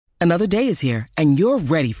Another day is here, and you're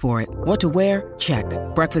ready for it. What to wear? Check.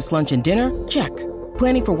 Breakfast, lunch, and dinner? Check.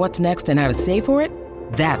 Planning for what's next and how to save for it?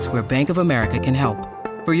 That's where Bank of America can help.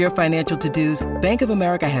 For your financial to-dos, Bank of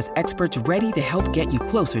America has experts ready to help get you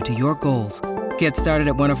closer to your goals. Get started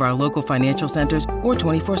at one of our local financial centers or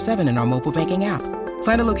 24/7 in our mobile banking app.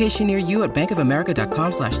 Find a location near you at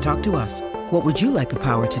bankofamerica.com/talktous. What would you like the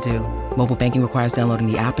power to do? Mobile banking requires downloading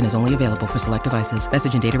the app and is only available for select devices.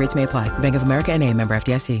 Message and data rates may apply. Bank of America N.A., member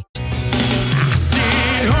FDIC.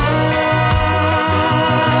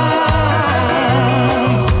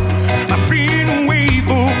 I've been away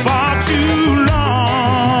for far too long.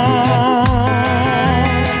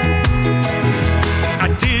 I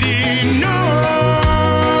didn't know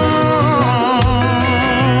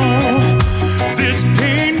this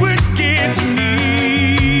pain would get to me.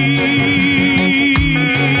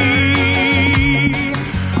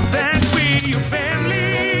 That's where your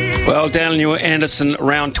family. Well, Daniel Anderson,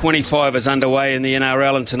 round 25 is underway in the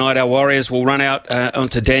NRL, and tonight our Warriors will run out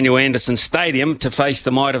onto Daniel Anderson Stadium to face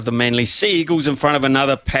the might of the Manly Sea Eagles in front of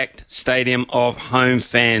another packed stadium of home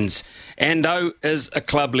fans. Ando is a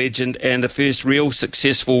club legend and the first real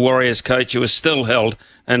successful Warriors coach who is still held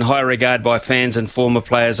in high regard by fans and former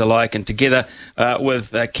players alike. And together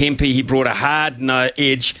with Kempe, he brought a hard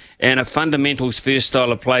edge and a fundamentals first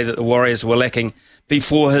style of play that the Warriors were lacking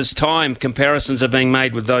before his time. Comparisons are being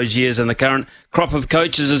made with those years and the current crop of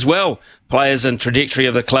coaches as well, players and trajectory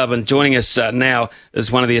of the club. And joining us now is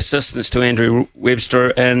one of the assistants to Andrew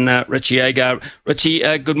Webster and Richie Agar. Richie,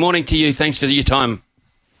 good morning to you. Thanks for your time.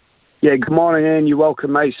 Yeah, good morning, Ian. You're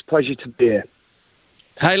welcome, mate. It's a pleasure to be here.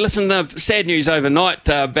 Hey, listen, sad news overnight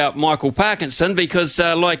about Michael Parkinson because,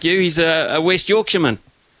 like you, he's a West Yorkshireman.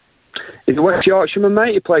 He's a West Yorkshireman,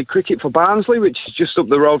 mate. He played cricket for Barnsley, which is just up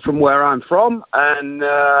the road from where I'm from. And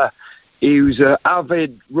he was an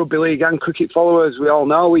avid rugby league and cricket follower, as we all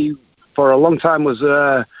know. He, for a long time, was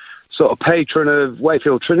a sort of patron of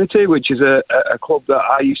Wakefield Trinity, which is a club that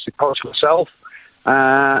I used to coach myself.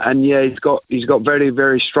 And yeah, he's got very,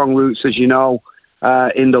 very strong roots, as you know,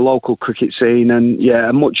 in the local cricket scene. And yeah,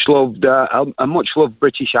 a much loved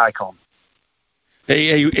British icon.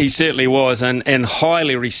 He certainly was, and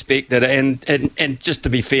highly respected, and just to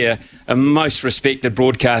be fair, a most respected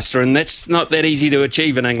broadcaster, and that's not that easy to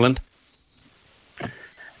achieve in England.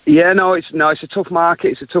 Yeah, it's a tough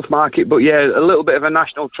market. But yeah, a little bit of a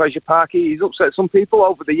national treasure parky. He's upset some people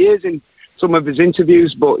over the years in some of his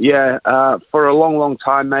interviews, but yeah, for a long, long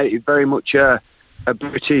time, mate, he's very much a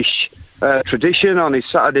British tradition on his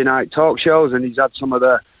Saturday night talk shows, and he's had some of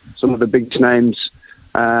the biggest names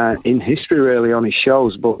in history really on his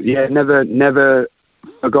shows. But yeah, never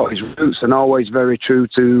forgot his roots, and always very true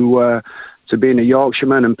to being a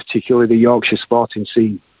Yorkshireman, and particularly the Yorkshire sporting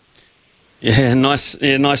scene. Yeah, nice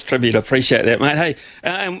tribute. I appreciate that, mate. Hey,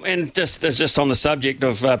 and just on the subject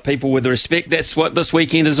of people with respect, that's what this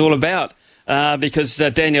weekend is all about. Because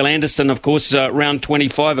Daniel Anderson, of course, round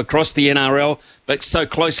 25 across the NRL, but so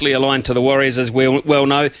closely aligned to the Warriors, as we well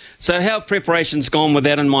know. So how have preparations gone with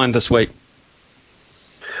that in mind this week?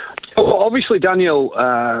 Well, obviously, Daniel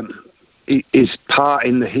is part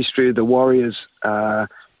in the history of the Warriors.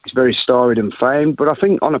 He's very storied and famed, but I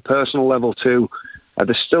think on a personal level too,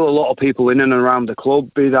 there's still a lot of people in and around the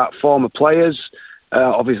club, be that former players.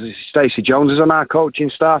 Obviously, Stacey Jones is on our coaching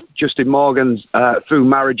staff. Justin Morgan, through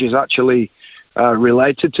marriage, is actually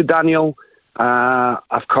related to Daniel.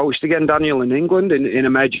 I've coached again Daniel in England in a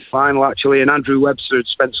major final, actually, and Andrew Webster had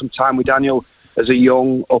spent some time with Daniel as a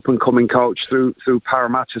young, up-and-coming coach through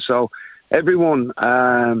Parramatta. So everyone,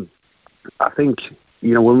 I think,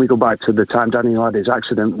 you know, when we go back to the time Daniel had his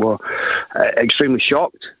accident, were extremely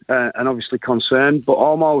shocked and obviously concerned, but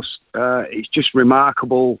almost it's just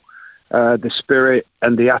remarkable the spirit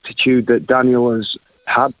and the attitude that Daniel has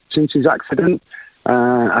had since his accident.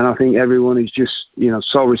 And I think everyone is just, you know,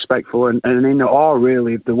 so respectful and in awe,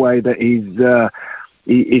 really, of the way that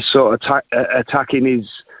he's sort of attacking his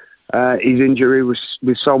injury with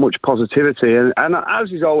so much positivity. And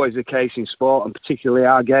as is always the case in sport, and particularly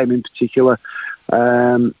our game in particular,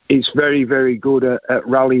 it's very, very good at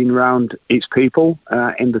rallying around its people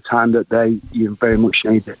in the time that they very much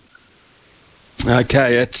need it.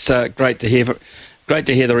 Okay, it's great to hear. Great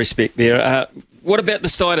to hear the respect there. What about the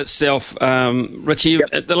side itself, Richie?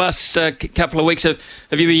 Yep. The last couple of weeks, have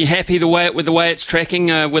you been happy with the way it's tracking,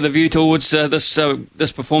 with a view towards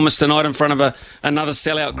this performance tonight in front of another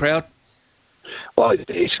sellout crowd? Well,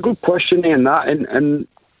 it's a good question, Ian. And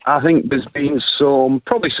I think there's been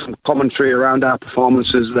probably some commentary around our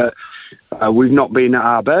performances that we've not been at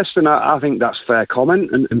our best, and I think that's fair comment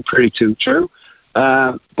and pretty true.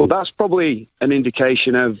 But that's probably an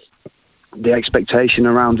indication of the expectation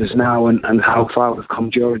around us now and how far we've come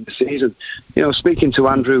during the season. Speaking to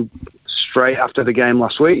Andrew straight after the game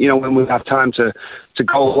last week, when we had time to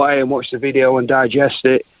go away and watch the video and digest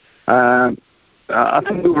it, I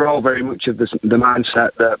think we were all very much of the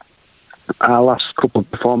mindset that our last couple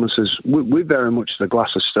of performances, we very much, the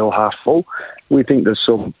glass is still half full. We think there's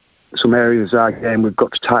some areas of our game we've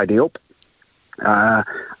got to tidy up.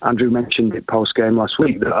 Andrew mentioned it post-game last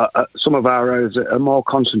week that some of our errors are more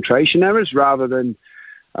concentration errors rather than,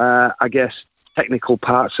 technical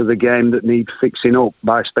parts of the game that need fixing up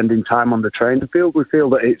by spending time on the training field. We feel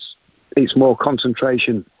that it's more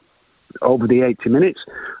concentration over the 80 minutes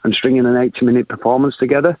and stringing an 80-minute performance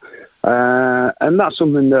together. And that's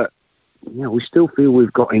something that, we still feel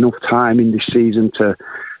we've got enough time in this season to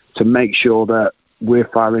make sure that we're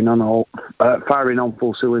firing on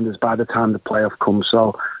full cylinders by the time the playoff comes.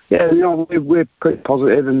 So, we're pretty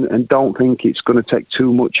positive and don't think it's going to take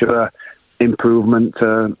too much of a improvement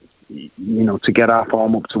to get our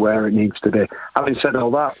form up to where it needs to be. Having said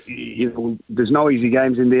all that, there's no easy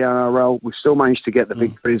games in the NRL. We've still managed to get the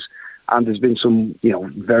victories, and there's been some,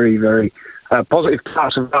 very, very positive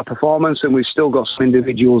parts of our performance, and we've still got some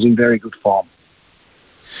individuals in very good form.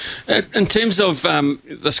 In terms of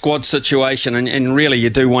the squad situation, and really you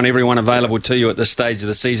do want everyone available to you at this stage of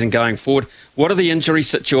the season going forward, what are the injury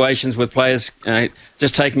situations with players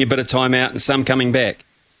just taking a bit of time out and some coming back?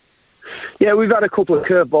 Yeah, we've had a couple of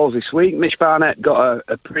curveballs this week. Mitch Barnett got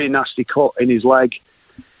a pretty nasty cut in his leg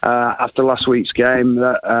after last week's game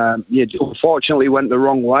that unfortunately went the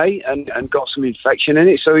wrong way and got some infection in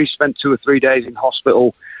it. So he spent 2 or 3 days in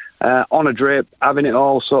hospital on a drip, having it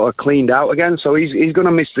all sort of cleaned out again. So he's going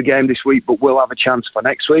to miss the game this week, but we'll have a chance for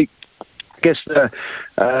next week. I guess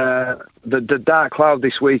the dark cloud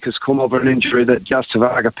this week has come over an injury that Jazz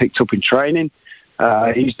Tavaga picked up in training.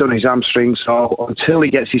 He's done his hamstring, so until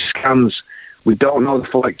he gets his scans, we don't know the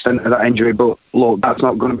full extent of that injury. But look, that's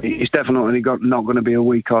not going to be. It's definitely not going to be a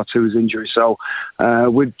week or two's injury. So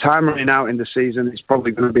with time running out in the season, it's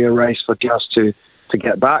probably going to be a race for Jazz to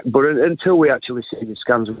get back. But until we actually see the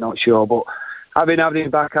scans, we're not sure. But having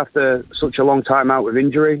him back after such a long time out with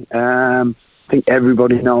injury, I think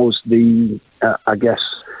everybody knows the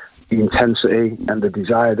intensity and the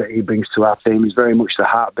desire that he brings to our team. He's very much the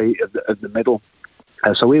heartbeat of the middle.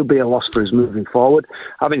 So he'll be a loss for us moving forward.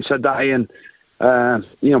 Having said that, Ian,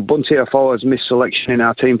 Bunty Afoa has missed selection in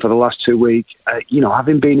our team for the last 2 weeks,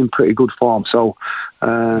 having been in pretty good form. So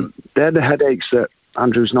they're the headaches that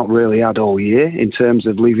Andrew's not really had all year in terms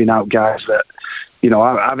of leaving out guys that,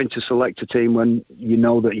 having to select a team when you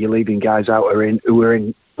know that you're leaving guys out who are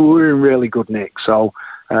in really good nick. So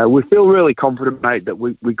we feel really confident, mate, that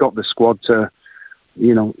we got the squad to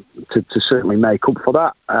certainly make up for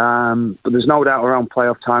that. But there's no doubt around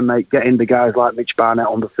playoff time, mate, getting the guys like Mitch Barnett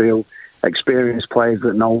on the field, experienced players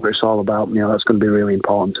that know what it's all about, that's going to be really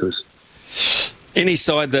important to us. Any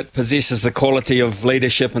side that possesses the quality of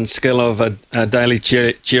leadership and skill of a Daly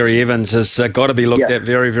Cherry Evans has got to be looked at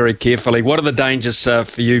very, very carefully. What are the dangers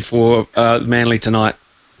for you for Manly tonight?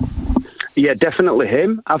 Yeah, definitely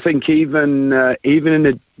him. I think even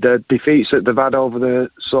in the defeats that they've had over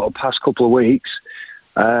the sort of past couple of weeks,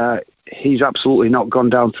 he's absolutely not gone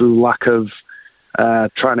down through lack of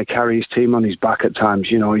trying to carry his team on his back at times.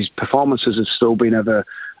 His performances have still been of a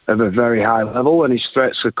very high level, and his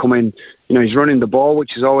threats are coming. He's running the ball,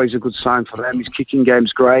 which is always a good sign for them. His kicking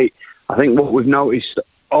game's great. I think what we've noticed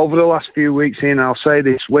over the last few weeks, Ian, I'll say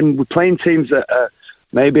this, when we're playing teams that are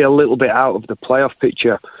maybe a little bit out of the playoff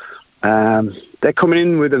picture, they're coming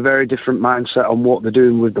in with a very different mindset on what they're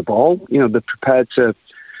doing with the ball. They're prepared to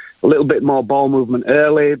a little bit more ball movement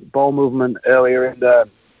earlier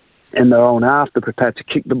in their own half. They're prepared to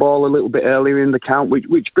kick the ball a little bit earlier in the count,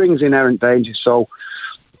 which brings inherent danger. So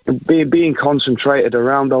being concentrated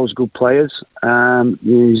around those good players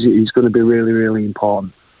is going to be really, really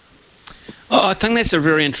important. Oh, I think that's a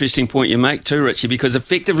very interesting point you make too, Richie, because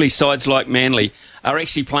effectively sides like Manly are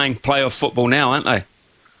actually playing playoff football now, aren't they?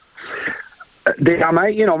 They are,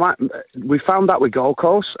 mate. We found that with Gold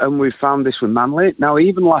Coast, and we found this with Manly. Now,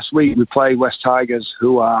 even last week, we played West Tigers,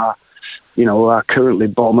 who are currently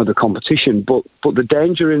bottom of the competition. But the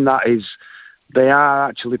danger in that is they are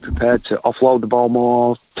actually prepared to offload the ball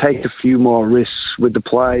more, take a few more risks with the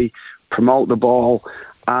play, promote the ball,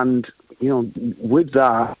 and with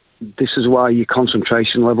that, this is why your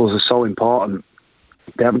concentration levels are so important.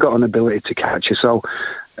 They have got an ability to catch you. So,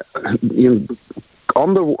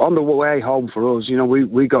 on the way home for us,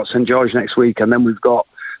 we got St George next week, and then we've got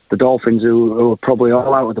the Dolphins who are probably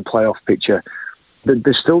all out of the playoff picture.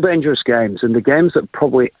 There's still dangerous games, and the games that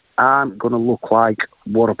probably aren't going to look like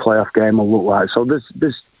what a playoff game will look like. So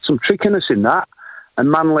there's some trickiness in that. And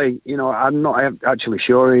Manly, I'm not actually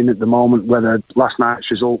sure at the moment whether last night's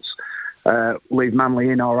results leave Manly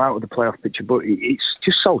in or out of the playoff picture, but it's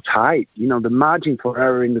just so tight. The margin for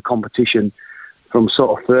error in the competition from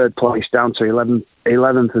sort of third place down to 11th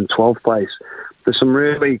and 12th place. There's some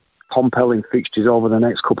really compelling fixtures over the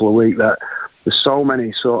next couple of weeks that there's so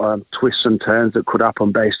many sort of twists and turns that could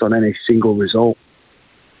happen based on any single result.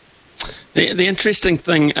 The interesting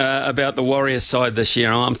thing about the Warriors side this year,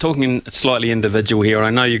 I'm talking slightly individual here. I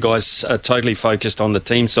know you guys are totally focused on the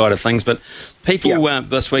team side of things, but people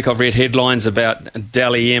this week I've read headlines about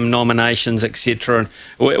Dally M nominations, etc. And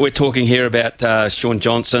we're talking here about Sean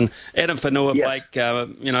Johnson, Adam Fanua-Blake,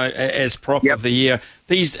 as prop of the year.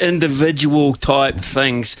 These individual type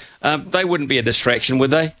things, they wouldn't be a distraction,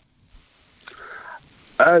 would they?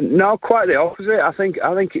 No, quite the opposite. I think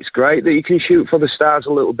it's great that you can shoot for the stars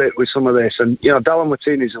a little bit with some of this. And, Dallin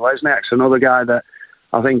Martinez-Lesniak's another guy that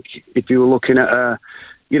I think if you were looking at a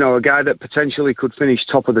guy that potentially could finish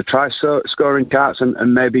top of the try-scoring charts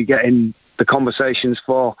and maybe get in the conversations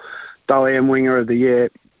for Dally M Winger of the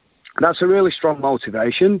Year, that's a really strong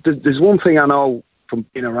motivation. There's one thing I know from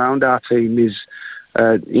being around our team is,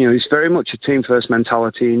 it's very much a team-first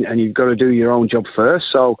mentality and you've got to do your own job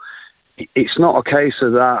first. So it's not a case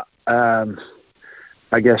of that,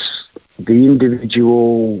 I guess, the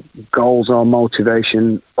individual goals or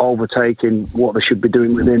motivation overtaking what they should be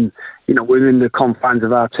doing within the confines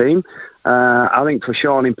of our team. I think for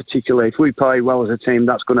Sean in particular, if we play well as a team,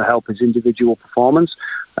 that's going to help his individual performance.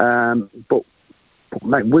 But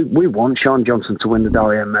mate, we want Sean Johnson to win the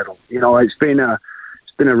Dally M medal. It's been a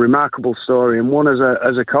remarkable story, and one as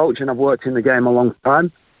a coach, and I've worked in the game a long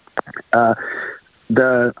time.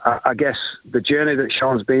 I guess the journey that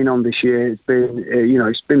Sean's been on this year,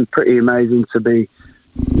 it's been pretty amazing to be,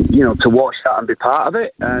 to watch that and be part of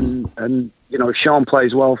it. And if Sean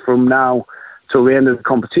plays well from now till the end of the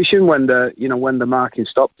competition, when the marking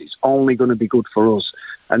stops, it's only going to be good for us.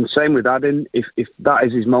 And same with Adam. If that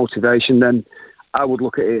is his motivation, then I would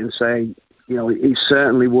look at it and say, it's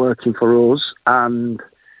certainly working for us. And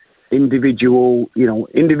individual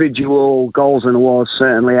goals and awards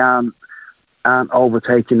certainly aren't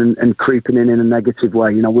overtaking and creeping in a negative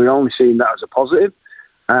way. We're only seeing that as a positive.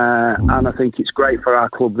 And I think it's great for our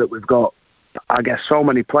club that we've got, I guess, so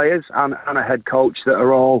many players and a head coach that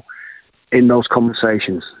are all in those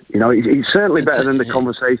conversations. It's certainly better than the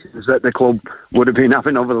conversations that the club would have been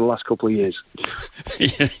having over the last couple of years.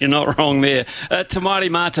 You're not wrong there.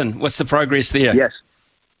 Tamari Martin, what's the progress there? Yes.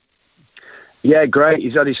 Yeah, great.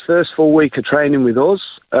 He's had his first full week of training with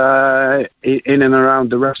us in and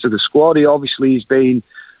around the rest of the squad. He's been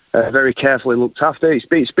very carefully looked after.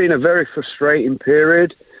 It's been a very frustrating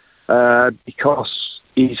period because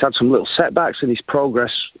he's had some little setbacks and his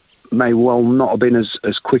progress may well not have been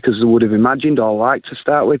as quick as they would have imagined or liked to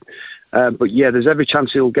start with. But yeah, there's every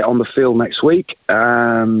chance he'll get on the field next week.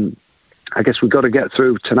 I guess we've got to get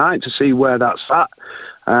through tonight to see where that's at.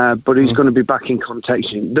 But he's going to be back in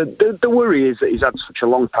contention. The worry is that he's had such a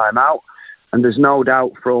long time out, and there's no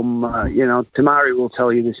doubt from, Tamari will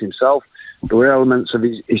tell you this himself, there were elements of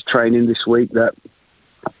his training this week that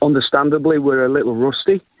understandably were a little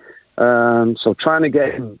rusty. So trying to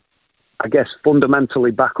get him, I guess,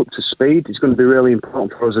 fundamentally back up to speed is going to be really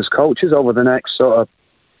important for us as coaches over the next sort of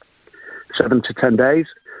 7 to 10 days.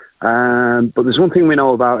 But there's one thing we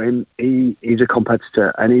know about him. He's a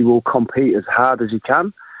competitor and he will compete as hard as he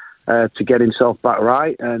can to get himself back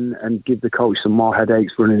right and give the coach some more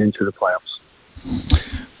headaches running into the playoffs.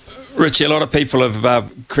 Richie, a lot of people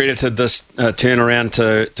have credited this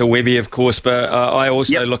turnaround to Webby, of course, but I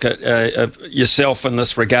also look at yourself in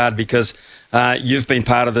this regard because you've been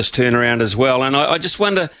part of this turnaround as well. And I just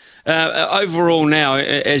wonder, overall now,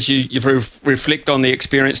 as you reflect on the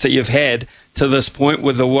experience that you've had to this point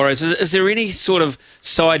with the Warriors, is there any sort of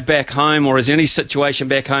side back home or is there any situation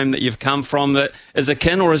back home that you've come from that is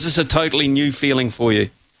akin, or is this a totally new feeling for you?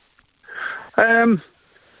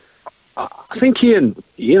 I think, Ian,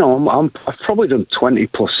 I've probably done 20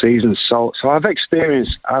 plus seasons, so I've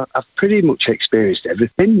pretty much experienced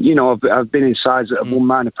everything. I've been in sides that have won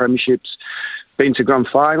minor premierships, been to grand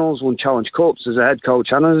finals, won Challenge Cups as a head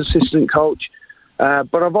coach and as assistant coach.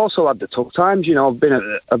 But I've also had the tough times. I've been at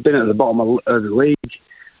the bottom of the league,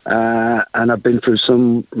 and I've been through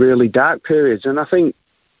some really dark periods. And I think,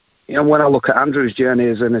 when I look at Andrew's journey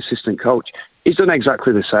as an assistant coach, he's done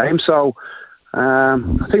exactly the same. So I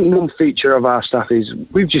think one feature of our staff is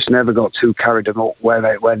we've just never got too carried up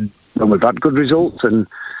when we've had good results and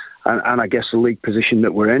I guess the league position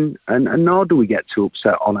that we're in, and nor do we get too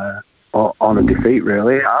upset on a defeat.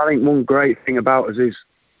 Really, I think one great thing about us is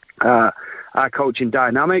our coaching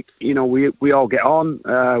dynamic. We all get on.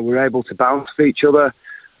 We're able to bounce off each other.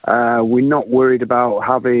 We're not worried about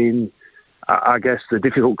having, I guess, the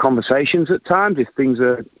difficult conversations at times if things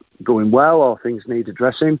are going well or things need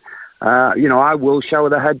addressing. I will shower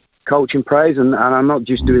the head coach in praise, and I'm not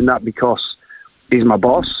just doing that because he's my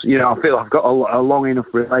boss. I feel I've got a long enough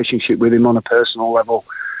relationship with him on a personal level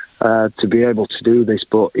to be able to do this.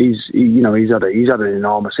 But he's had an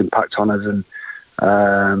enormous impact on us, and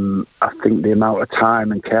I think the amount of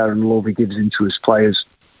time and care and love he gives into his players,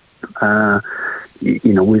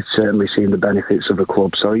 we've certainly seen the benefits of the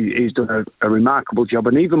club. So he's done a remarkable job,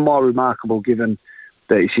 and even more remarkable given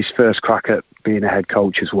that it's his first crack at being a head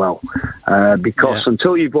coach as well. Because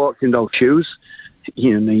until you've walked in those shoes,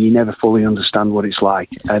 you never fully understand what it's like.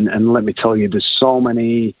 And let me tell you, there's so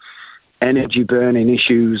many energy-burning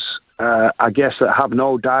issues, I guess, that have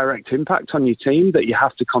no direct impact on your team that you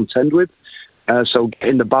have to contend with. So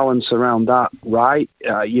getting the balance around that right,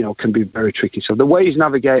 can be very tricky. So the way he's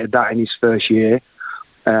navigated that in his first year,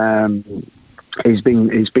 he's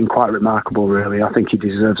been quite remarkable, really. I think he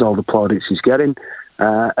deserves all the plaudits he's getting.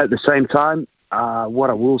 At the same time, what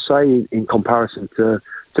I will say in comparison to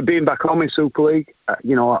being back home in Super League,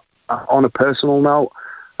 on a personal note,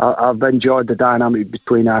 I've enjoyed the dynamic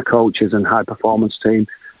between our coaches and high performance team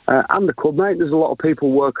and the club, mate. There's a lot of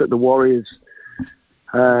people work at the Warriors.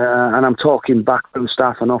 And I'm talking backroom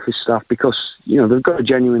staff and office staff because, they've got a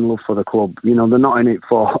genuine love for the club. They're not in it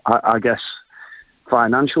for, I guess,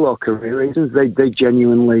 financial or career reasons. They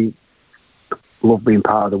genuinely love being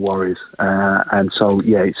part of the Warriors. And so,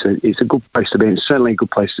 it's a good place to be. It's certainly a good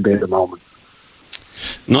place to be at the moment.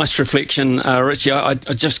 Nice reflection, Richie. I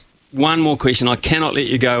just one more question. I cannot let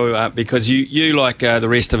you go because you like the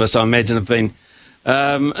rest of us, I imagine, have been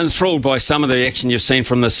enthralled by some of the action you've seen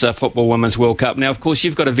from this Football Women's World Cup. Now, of course,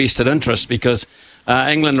 you've got a vested interest because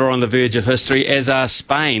England are on the verge of history, as are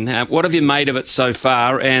Spain. What have you made of it so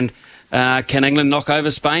far? And can England knock over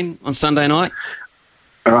Spain on Sunday night?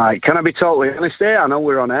 All right, can I be totally honest here? I know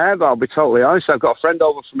we're on air, but I'll be totally honest. I've got a friend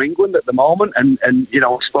over from England at the moment and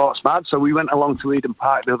sports mad. So we went along to Eden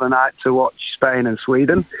Park the other night to watch Spain and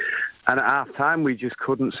Sweden. And at half-time, we just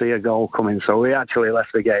couldn't see a goal coming. So we actually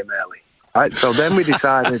left the game early. Right, so then we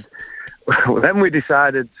decided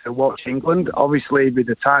to watch England. Obviously, with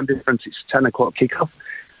the time difference, it's 10 o'clock kickoff.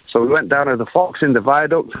 So we went down to the Fox in the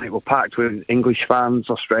Viaduct, and it was packed with English fans,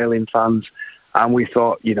 Australian fans, and we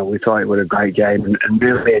thought it was a great game and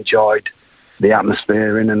really enjoyed the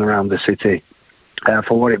atmosphere in and around the city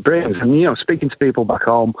for what it brings. And speaking to people back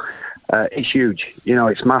home, it's huge.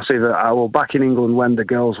 It's massive. I was back in England when the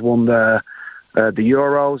girls won the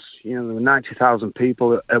Euros. There were 90,000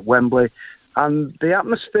 people at Wembley, and the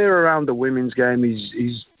atmosphere around the women's game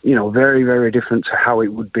is very, very different to how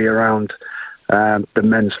it would be around the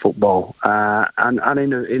men's football, and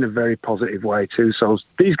in a very positive way too. So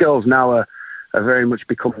these girls now are very much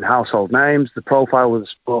becoming household names. The profile of the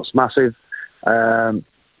sport's massive, and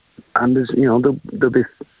there's there'll be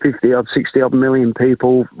 50 odd, 60 odd million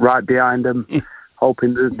people right behind them,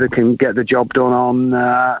 hoping that they can get the job done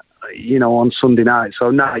on Sunday night. So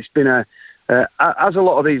no, it's been as a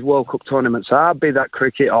lot of these World Cup tournaments are, be that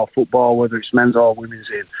cricket or football, whether it's men's or women's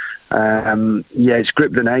it's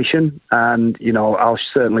gripped the nation, and I'll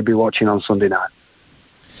certainly be watching on Sunday night.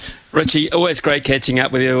 Richie, always great catching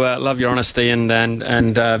up with you. Love your honesty and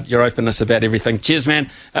your openness about everything. Cheers, man.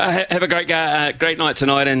 Have a great night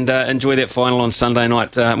tonight, and enjoy that final on Sunday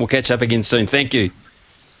night. We'll catch up again soon. Thank you.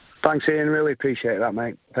 Thanks, Ian. Really appreciate that,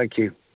 mate. Thank you.